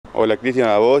Hola Cristian,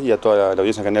 a vos y a toda la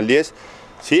audiencia de Canal 10.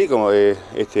 Sí, como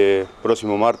este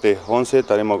próximo martes 11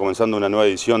 estaremos comenzando una nueva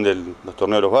edición de los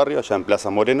torneos de los barrios, allá en Plaza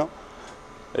Moreno.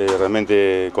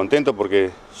 Realmente contento porque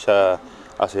ya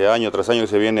hace año tras año que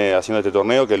se viene haciendo este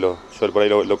torneo, que yo por ahí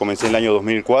lo comencé en el año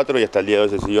 2004 y hasta el día de hoy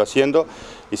se siguió haciendo.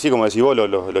 Y sí, como decís vos,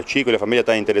 los chicos y la familia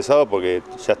están interesados porque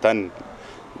ya están,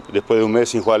 después de un mes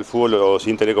sin jugar al fútbol o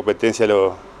sin tener competencia,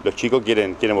 los chicos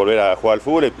quieren volver a jugar al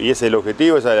fútbol y ese es el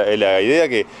objetivo, esa es la idea,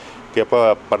 que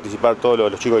puedan participar todos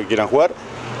los chicos que quieran jugar.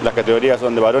 Las categorías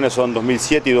son de varones son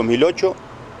 2007 y 2008,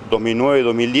 2009 y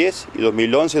 2010, y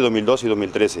 2011, 2012 y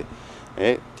 2013.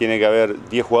 Tiene que haber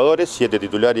 10 jugadores, 7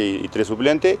 titulares y 3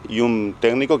 suplentes, y un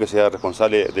técnico que sea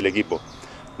responsable del equipo.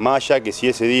 Más allá que si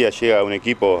ese día llega un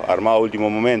equipo armado a último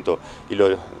momento y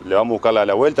le vamos a buscar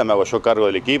la vuelta, me hago yo cargo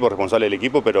del equipo, responsable del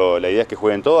equipo, pero la idea es que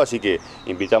jueguen todos, así que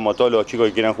invitamos a todos los chicos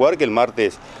que quieran jugar, que el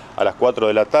martes a las 4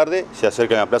 de la tarde se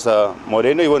acerquen a la Plaza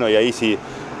Moreno, y bueno, y ahí sí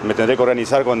me tendré que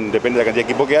organizar, depende de la cantidad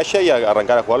de equipo que haya, y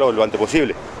arrancar a jugarlo lo antes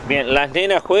posible. Bien, ¿las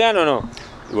nenas juegan o no?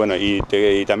 Bueno, y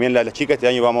también las chicas este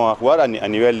año vamos a jugar a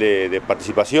nivel de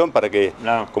participación, para que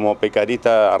como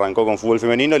Pecarista arrancó con fútbol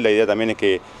femenino, la idea también es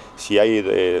que si hay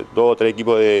 2 o 3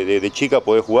 equipos de chicas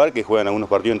poder jugar, que juegan algunos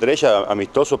partidos entre ellas,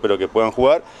 amistosos, pero que puedan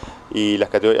jugar. Y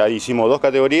ahí hicimos 2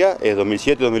 categorías, es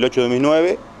 2007, 2008,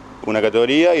 2009, una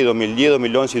categoría, y 2010,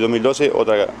 2011 y 2012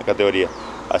 otra categoría.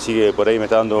 Así que por ahí me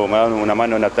está dando una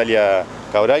mano Natalia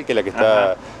Cabral, que es la que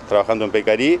está trabajando en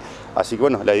Pecarí. Así que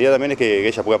bueno, la idea también es que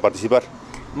ella pueda participar.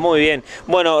 Muy bien.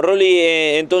 Bueno, Rolly,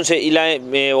 entonces,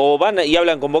 van y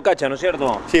hablan con Bocacha, ¿no es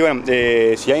cierto? Sí, bueno,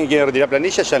 si alguien quiere retirar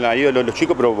planilla, ya han ido los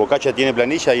chicos, pero Bocacha tiene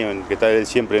planilla, que está él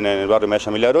siempre en el barrio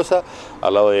Medalla Milagrosa,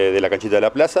 al lado de la canchita de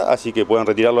la plaza, así que pueden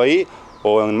retirarlo ahí,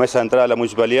 o en mesa de entrada a la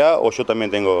municipalidad, o yo también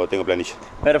tengo planilla.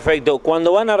 Perfecto.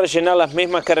 Cuando van a rellenar las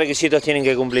mismas, ¿qué requisitos tienen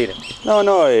que cumplir? No,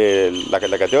 la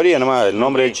categoría nomás, el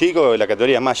nombre del chico, la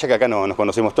categoría más, ya que acá nos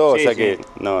conocemos todos, sí, o sea que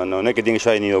no es que tiene que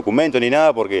llevar ni documento ni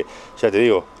nada, porque ya te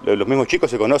digo, los mismos chicos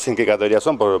se conocen qué categorías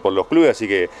son por los clubes, así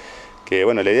que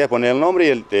bueno, la idea es poner el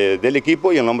nombre del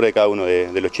equipo y el nombre de cada uno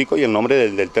de los chicos y el nombre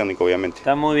del técnico, obviamente.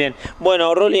 Está muy bien.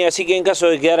 Bueno, Rolly, así que en caso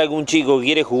de quedar algún chico que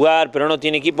quiere jugar pero no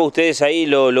tiene equipo, ustedes ahí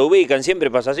lo ubican,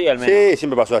 siempre pasa así al menos. Sí,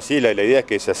 siempre pasó así, la idea es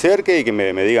que se acerque y que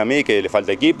me diga a mí que le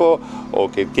falta equipo, o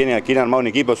que quieren armar un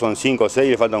equipo, son 5 o 6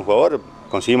 y le falta un jugador,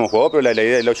 conseguimos un jugador, pero la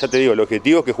idea, ya te digo, el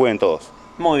objetivo es que jueguen todos.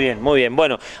 Muy bien, muy bien.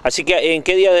 Bueno, así que ¿en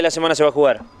qué día de la semana se va a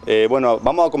jugar? Bueno,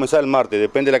 vamos a comenzar el martes,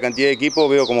 depende de la cantidad de equipos,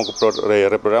 veo cómo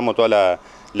reprogramo toda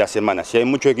la semana. Si hay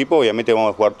mucho equipo, obviamente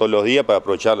vamos a jugar todos los días para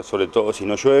aprovechar, sobre todo si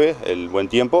no llueve, el buen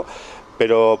tiempo.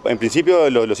 Pero en principio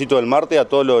los cito del martes a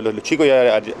todos los chicos, y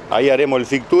ahí haremos el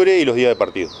fixture y los días de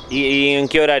partido. ¿Y en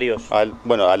qué horarios?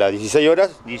 Bueno, a las 16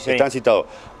 horas están citados.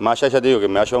 Más allá ya te digo que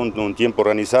me haya un tiempo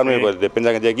organizarme, pues depende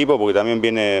de la cantidad de equipo, porque también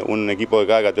viene un equipo de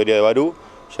cada categoría de Barú,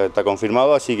 ya está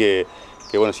confirmado, así que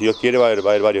bueno, si Dios quiere va a haber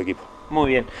varios equipos.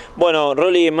 Muy bien. Bueno,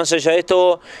 Rolly, más allá de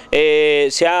esto,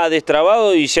 se ha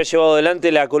destrabado y se ha llevado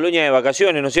adelante la colonia de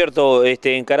vacaciones, ¿no es cierto?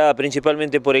 Encarada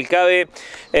principalmente por el CABE.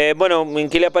 Bueno, ¿en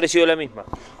qué le ha parecido la misma?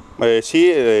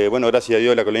 Sí, bueno, gracias a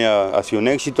Dios la colonia ha sido un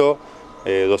éxito.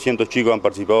 200 chicos han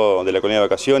participado de la colonia de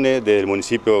vacaciones. Desde el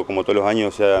municipio, como todos los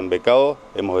años, se han becado.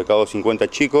 Hemos becado 50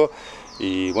 chicos.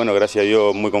 Y bueno, gracias a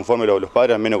Dios, muy conformes los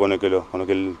padres, al menos con lo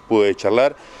que pude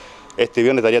charlar. Este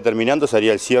viernes estaría terminando,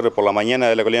 sería el cierre por la mañana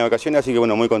de la colonia de vacaciones, así que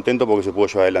bueno, muy contento porque se pudo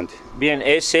llevar adelante. Bien,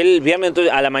 ¿es el viernes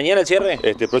entonces, a la mañana el cierre?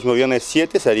 Este próximo viernes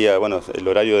 7 sería, bueno, el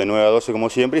horario de 9 a 12 como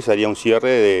siempre, y sería un cierre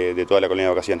de toda la colonia de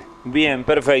vacaciones. Bien,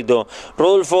 perfecto.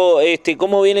 Rodolfo,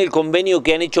 ¿cómo viene el convenio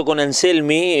que han hecho con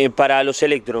Anselmi para los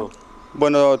electros?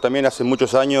 Bueno, también hace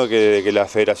muchos años que la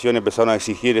federación empezaron a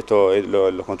exigir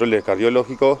los controles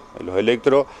cardiológicos, los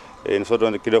electros.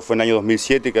 Nosotros creo que fue en el año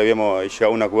 2007 que habíamos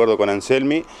llegado a un acuerdo con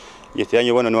Anselmi, y este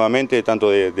año, bueno, nuevamente, tanto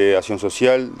de acción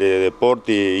social, de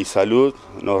deporte y salud,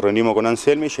 nos reunimos con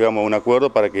Anselmi y llegamos a un acuerdo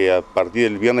para que a partir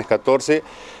del viernes 14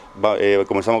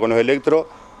 comenzamos con los electros.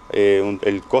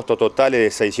 El costo total es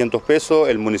de 600 pesos,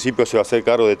 el municipio se va a hacer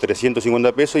cargo de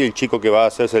 350 pesos y el chico que va a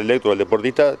hacerse el electro, el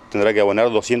deportista, tendrá que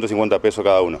abonar 250 pesos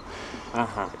cada uno.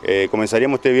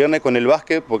 Comenzaríamos este viernes con el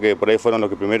básquet, porque por ahí fueron los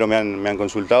que primero me han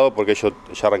consultado, porque ellos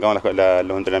ya arrancaban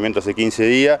los entrenamientos hace 15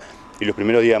 días y los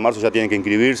primeros días de marzo ya tienen que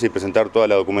inscribirse y presentar toda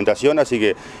la documentación, así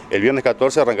que el viernes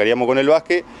 14 arrancaríamos con el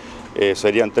básquet.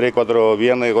 serían 3, 4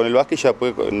 viernes con el básquet y ya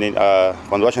pues,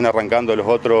 cuando vayan arrancando los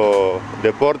otros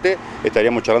deportes,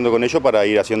 estaríamos charlando con ellos para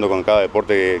ir haciendo con cada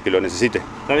deporte que lo necesite.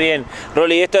 Está bien.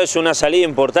 Rolly, esta es una salida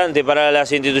importante para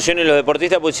las instituciones y los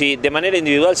deportistas, pues si de manera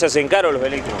individual se hacen caros los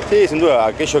electros. Sí, sin duda,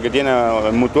 aquello que tiene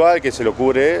mutual, que se lo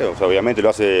cubre, o sea, obviamente lo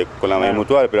hace con la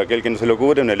mutual, pero aquel que no se lo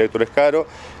cubre, un electro es caro,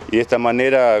 y de esta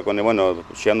manera,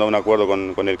 llegando a un acuerdo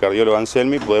con el cardiólogo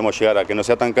Anselmi, podemos llegar a que no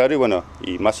sea tan caro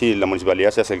y más si la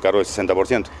municipalidad se hace el cargo del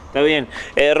 60%. Está bien.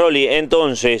 Rolly,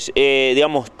 entonces,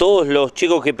 digamos, todos los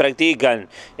chicos que practican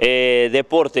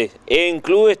deportes en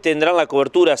clubes tendrán la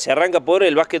cobertura, se arranca por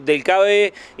el básquet del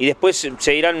CABE y después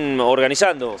se irán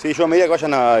organizando. Sí, yo a medida que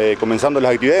vayan comenzando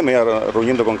las actividades me voy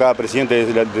reuniendo con cada presidente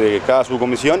de cada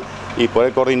subcomisión y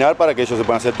poder coordinar para que ellos se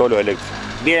puedan hacer todos los electos.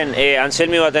 Bien,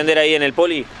 ¿Anselmi va a atender ahí en el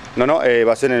poli? No,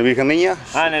 va a ser en el Virgen Niña,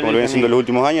 como lo vienen haciendo los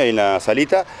últimos años, ahí en la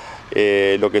salita.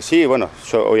 Lo que sí,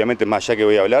 yo obviamente más allá que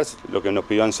voy a hablar, lo que nos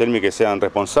pidió Anselmi que sean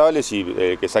responsables y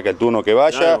que saque el turno que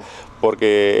vaya, claro,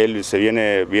 porque él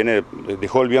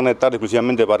dejó el viernes tarde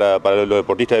exclusivamente para los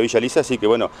deportistas de Villa Lisa, así que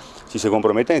si se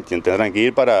comprometen tendrán que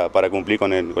ir para cumplir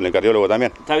con el cardiólogo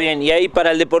también. Está bien, y ahí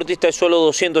para el deportista es solo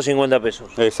 250 pesos.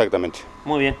 Exactamente.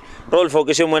 Muy bien. Rodolfo,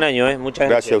 que sea un buen año, muchas gracias.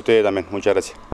 Gracias a ustedes también, muchas gracias.